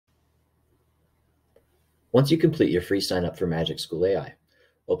Once you complete your free sign up for MagicSchool AI,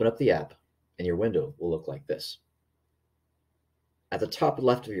 open up the app and your window will look like this. At the top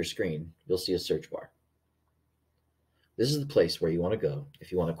left of your screen, you'll see a search bar. This is the place where you want to go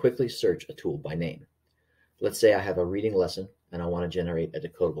if you want to quickly search a tool by name. Let's say I have a reading lesson and I want to generate a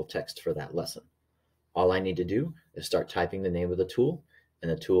decodable text for that lesson. All I need to do is start typing the name of the tool, and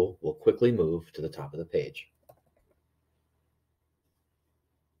the tool will quickly move to the top of the page.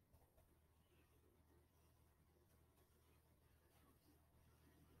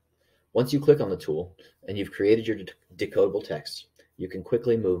 Once you click on the tool and you've created your decodable text, you can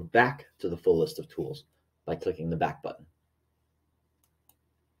quickly move back to the full list of tools by clicking the back button.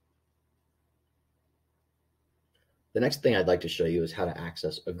 The next thing I'd like to show you is how to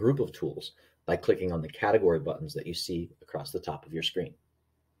access a group of tools by clicking on the category buttons that you see across the top of your screen.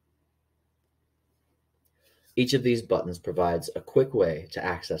 Each of these buttons provides a quick way to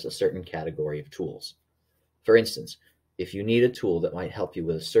access a certain category of tools. For instance, if you need a tool that might help you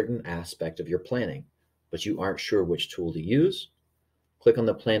with a certain aspect of your planning, but you aren't sure which tool to use, click on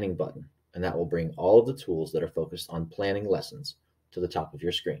the planning button, and that will bring all of the tools that are focused on planning lessons to the top of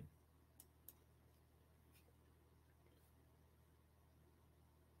your screen.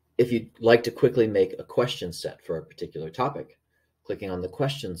 If you'd like to quickly make a question set for a particular topic, clicking on the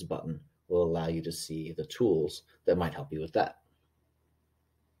questions button will allow you to see the tools that might help you with that.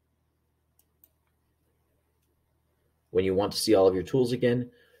 When you want to see all of your tools again,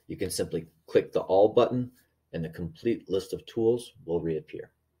 you can simply click the All button and the complete list of tools will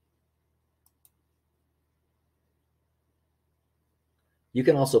reappear. You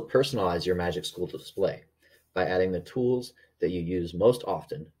can also personalize your MagicSchool display by adding the tools that you use most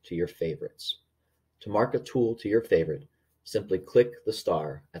often to your favorites. To mark a tool to your favorite, simply click the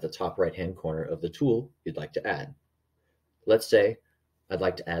star at the top right-hand corner of the tool you'd like to add. Let's say I'd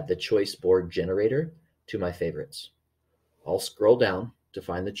like to add the choice board generator to my favorites. I'll scroll down to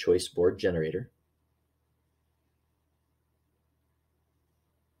find the choice board generator.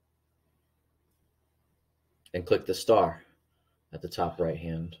 And click the star at the top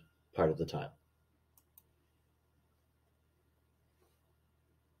right-hand part of the tile.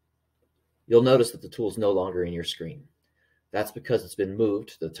 You'll notice that the tool is no longer in your screen. That's because it's been moved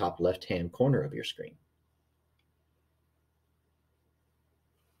to the top left-hand corner of your screen.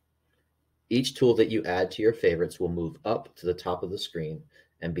 Each tool that you add to your favorites will move up to the top of the screen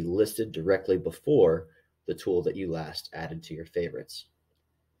and be listed directly before the tool that you last added to your favorites.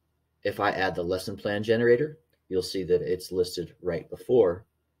 If I add the lesson plan generator, you'll see that it's listed right before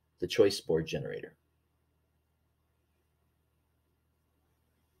the choice board generator.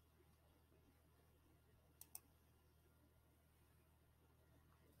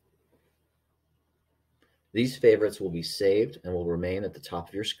 These favorites will be saved and will remain at the top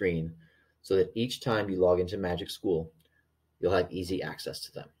of your screen so that each time you log into MagicSchool, you'll have easy access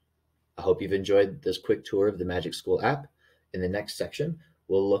to them. I hope you've enjoyed this quick tour of the MagicSchool app. In the next section,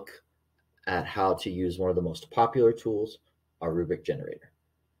 we'll look at how to use one of the most popular tools, our rubric generator.